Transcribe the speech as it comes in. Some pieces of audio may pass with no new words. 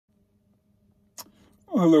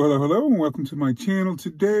Hello, and welcome to my channel.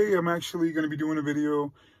 Today, I'm actually going to be doing a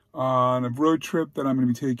video on a road trip that I'm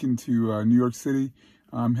going to be taking to New York City.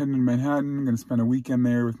 I'm heading to Manhattan. I'm going to spend a weekend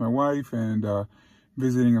there with my wife and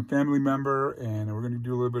visiting a family member, and we're going to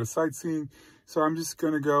do a little bit of sightseeing. So I'm just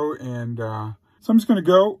going to go and I'm going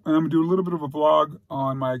to do a little bit of a vlog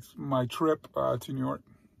on my trip to New York.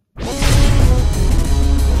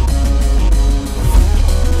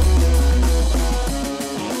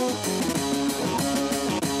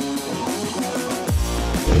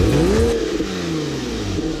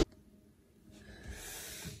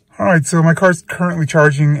 All right, so my car's currently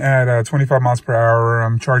charging at 25 miles per hour.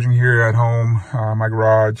 I'm charging here at home, my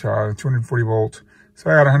garage, 240 volt. So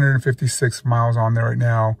I got 156 miles on there right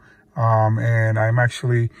now. And I'm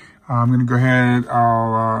actually, I'm going to go ahead,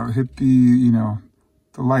 I'll hit the,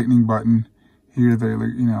 the lightning button here,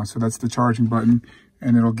 so that's the charging button,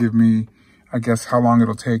 and it'll give me, I guess, how long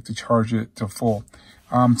it'll take to charge it to full.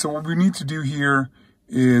 So what we need to do here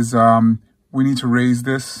is we need to raise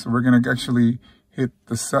this. So we're going to actually hit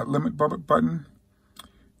the set limit button.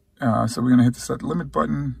 So we're going to hit the set limit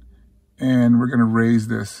button, and we're going to raise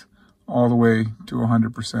this all the way to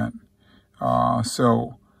 100%.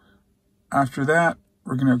 So after that,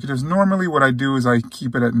 we're going to, because normally what I do is I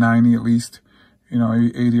keep it at 90 at least,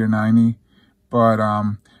 80 or 90. But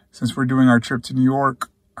since we're doing our trip to New York,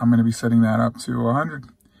 I'm going to be setting that up to 100.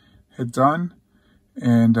 Hit done,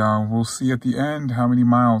 and we'll see at the end how many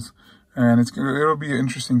miles. And it'll be an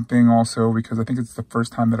interesting thing also, because I think it's the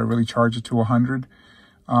first time that I really charge it to 100.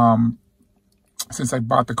 Since I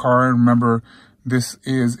bought the car, remember, this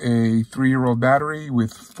is a 3-year-old battery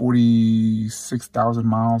with 46,000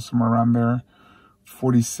 miles, somewhere around there.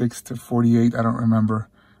 46 to 48, I don't remember.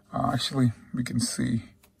 Actually, we can see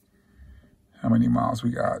how many miles we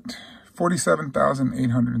got.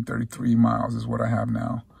 47,833 miles is what I have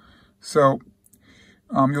now. So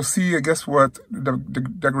you'll see, I guess, what the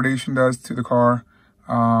degradation does to the car.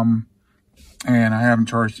 And I haven't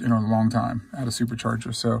charged, in a long time at a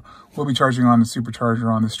supercharger. So we'll be charging on the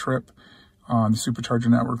supercharger on this trip, on the supercharger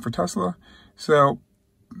network for Tesla. So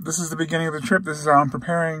this is the beginning of the trip. This is how I'm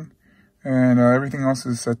preparing, and everything else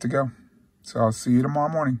is set to go. So I'll see you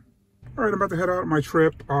tomorrow morning. All right, I'm about to head out on my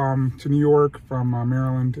trip to New York from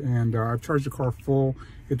Maryland, and I've charged the car full.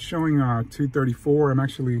 It's showing 234. I'm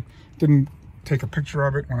actually didn't take a picture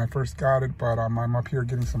of it when I first got it, but I'm up here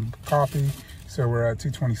getting some coffee. So we're at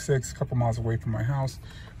 226, a couple miles away from my house.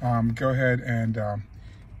 Go ahead and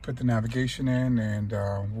put the navigation in, and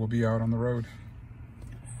we'll be out on the road.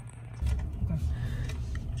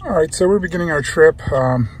 All right, so we're beginning our trip.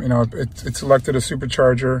 It selected a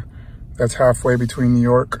supercharger that's halfway between New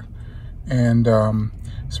York, and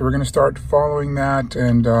so we're gonna start following that,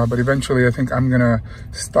 and but eventually I think I'm gonna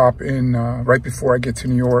stop in right before I get to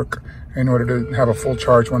New York in order to have a full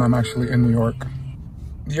charge when I'm actually in New York.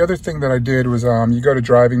 The other thing that I did was you go to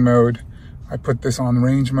driving mode. I put this on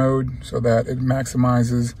range mode so that it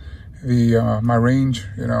maximizes the my range,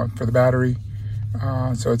 for the battery.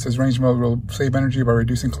 So it says range mode will save energy by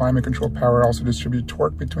reducing climate control power, also distribute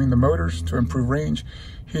torque between the motors to improve range.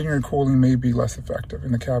 Heating or cooling may be less effective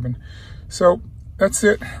in the cabin. So that's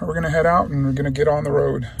it. We're gonna head out and we're gonna get on the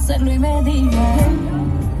road.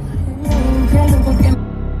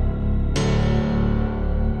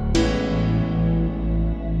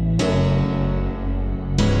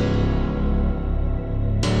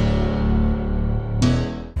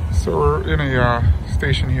 So we're in a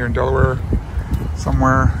station here in Delaware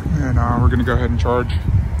somewhere, and we're gonna go ahead and charge.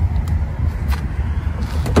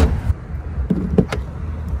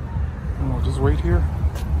 And we'll just wait here.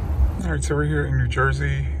 All right, so we're here in New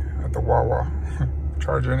Jersey at the Wawa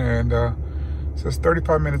charging, and so it's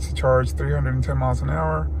 35 minutes to charge, 310 miles an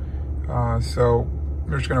hour. So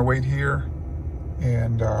we're just gonna wait here,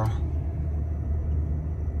 and I'll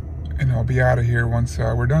be out of here once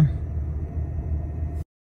we're done.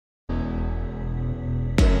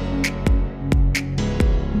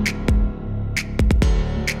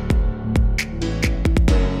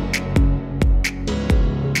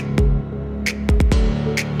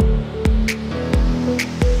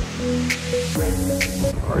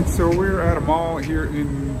 So we're at a mall here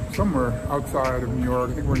in somewhere outside of New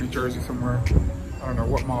York. I think we're in New Jersey somewhere. I don't know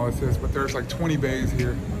what mall this is, but there's like 20 bays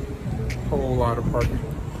here. Whole lot of parking.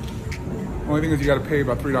 Only thing is you got to pay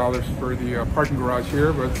about $3 for the parking garage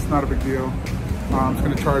here, but it's not a big deal. I'm just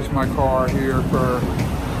going to charge my car here for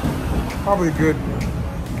probably a good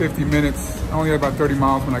 50 minutes. I only had about 30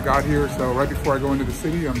 miles when I got here, so right before I go into the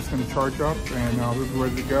city, I'm just going to charge up, and we'll be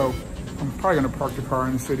ready to go. I'm probably going to park the car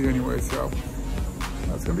in the city anyway, so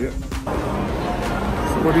that's going to be it. So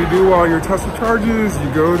What do you do while your Tesla charges?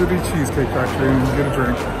 You go to the Cheesecake Factory and get a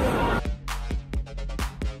drink.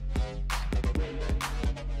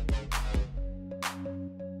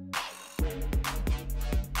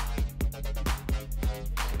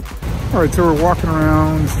 All right, so we're walking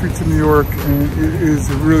around the streets of New York and it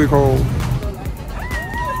is really cold.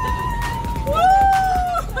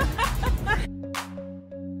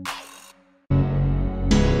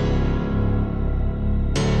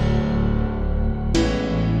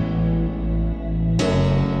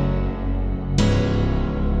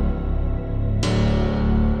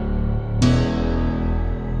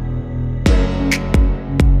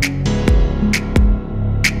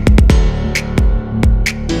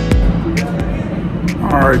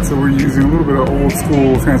 Alright, so we're using a little bit of old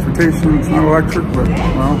school transportation. It's not electric, but,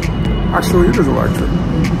 well, actually it is electric.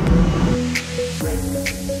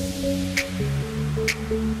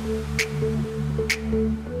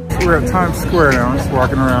 So we're at Times Square now, just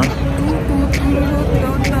walking around.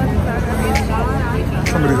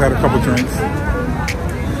 Somebody's had a couple drinks,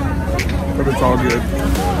 but it's all good.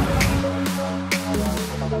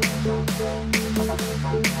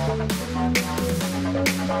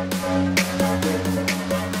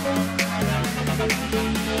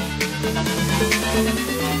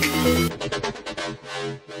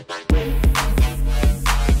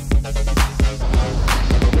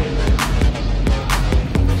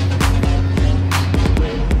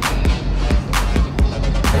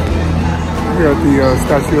 We're at the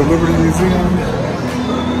Statue of Liberty Museum.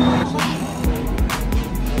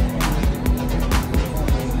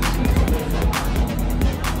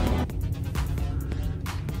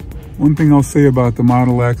 One thing I'll say about the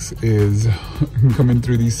Model X is coming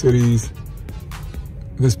through these cities,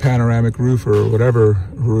 this panoramic roof or whatever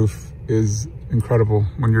roof is incredible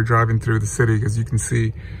when you're driving through the city because you can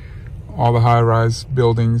see all the high-rise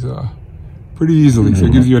buildings pretty easily. So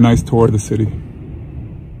it gives you a nice tour of the city.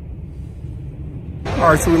 All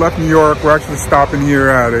right, so we left New York. We're actually stopping here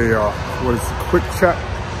at a, what is it, Quick Check?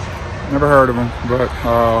 Never heard of them,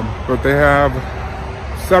 but they have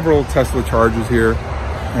several Tesla chargers here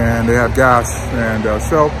and they have gas. And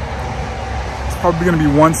so it's probably gonna be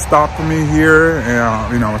one stop for me here.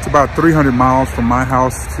 And, you know, it's about 300 miles from my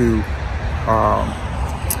house to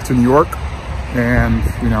New York. And,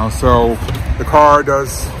 you know, so the car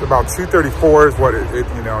does about 234 is what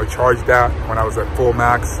it charged at when I was at full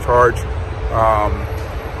max charge.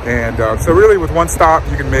 So really with one stop,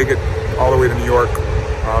 you can make it all the way to New York.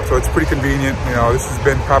 So it's pretty convenient. You know, this has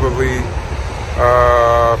been probably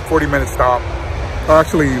 40-minute stop. Or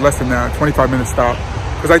actually less than that, 25-minute stop.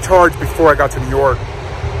 Because I charged before I got to New York.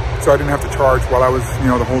 So I didn't have to charge while I was, you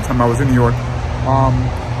know, the whole time I was in New York.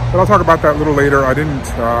 But I'll talk about that a little later. I didn't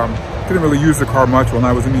really use the car much when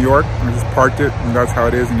I was in New York. I just parked it, and that's how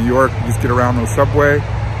it is in New York. You just get around the subway,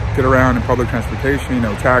 get around in public transportation, you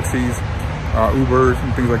know, taxis, Ubers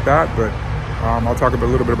and things like that. But I'll talk a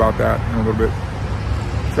little bit about that in a little bit.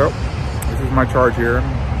 So this is my charge here.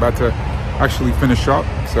 I'm about to actually finish up.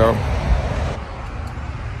 So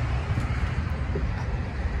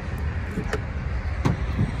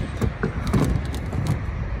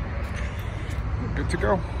good to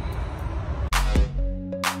go.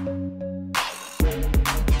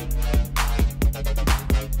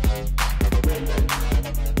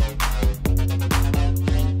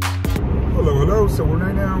 Hello. So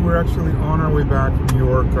right now we're actually on our way back from New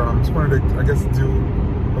York. Just wanted to, I guess, do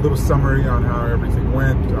a little summary on how everything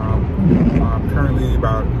went. Currently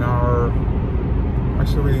about an hour,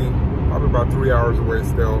 actually probably about 3 hours away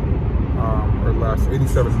still, or less,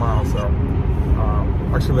 87 miles. So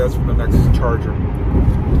actually that's from the next charger.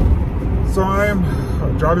 So I am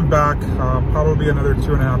driving back, probably another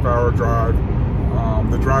 2.5 hour drive.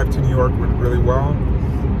 The drive to New York went really well.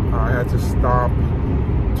 I had to stop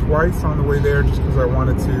twice on the way there just because I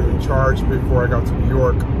wanted to charge before I got to New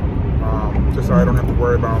York, just so I don't have to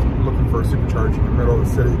worry about looking for a supercharger in the middle of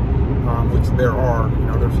the city, which there are. You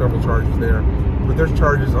know, there's several chargers there, but there's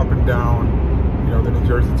chargers up and down, you know, the New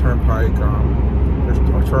Jersey Turnpike.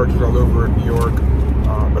 There's chargers all over in New York,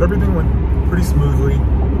 but everything went pretty smoothly.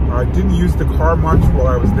 I didn't use the car much while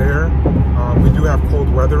I was there. We do have cold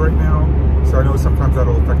weather right now, so I know sometimes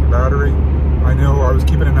that'll affect the battery. I know I was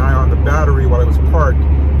keeping an eye on the battery while I was parked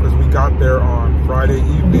because we got there on Friday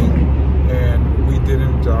evening and we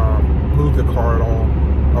didn't move the car at all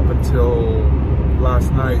up until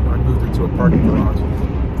last night. I moved it to a parking garage.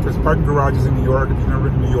 Because parking garages in New York, if you've never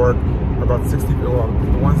been to New York, about 60, well,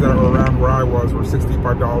 the ones that are around where I was were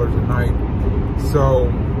 $65 a night. So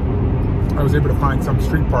I was able to find some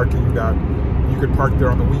street parking that you could park there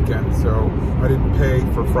on the weekend. So I didn't pay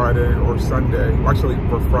for Friday or Sunday, actually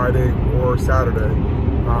for Friday or Saturday.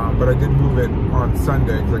 but I did move it on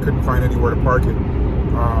Sunday because I couldn't find anywhere to park it.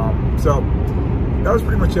 So that was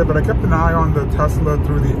pretty much it, but I kept an eye on the Tesla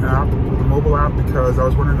through the app, the mobile app, because I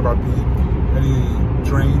was wondering about any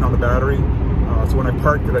drain on the battery. So when I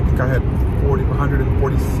parked it, I think I had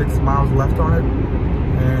 146 miles left on it.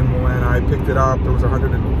 And when I picked it up, it was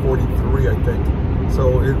 143, I think.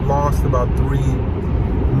 So it lost about 3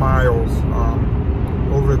 miles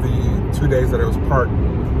over the 2 days that it was parked.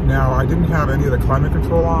 Now, I didn't have any of the climate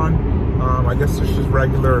control on. I guess it's just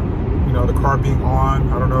regular, you know, the car being on.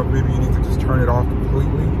 I don't know if maybe you need to just turn it off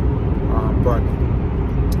completely. But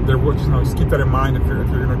there will just keep that in mind if you're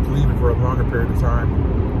going to leave it for a longer period of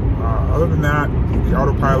time. Other than that, the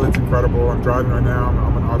autopilot's incredible. I'm driving right now.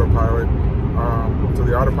 I'm an autopilot. So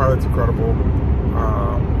the autopilot's incredible.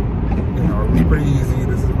 You know, it was pretty easy.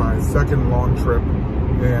 This is my second long trip,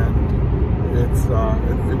 and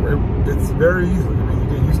it's very easy. I mean,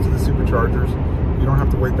 you get used to the superchargers. You don't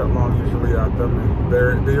have to wait that long usually at them, and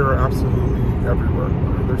they are absolutely everywhere. I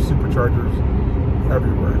mean, there's superchargers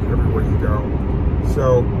everywhere you go.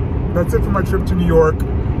 So that's it for my trip to New York.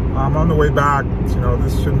 On the way back, you know,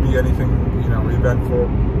 this shouldn't be anything, you know, eventful.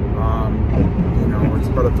 You know, it's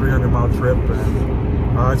about a 300-mile trip,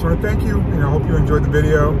 and I just want to thank you. You know, hope you enjoyed the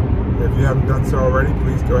video. If you haven't done so already,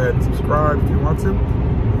 please go ahead and subscribe if you want to,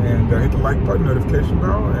 and hit the like button, notification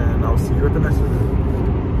bell, and I'll see you at the next video.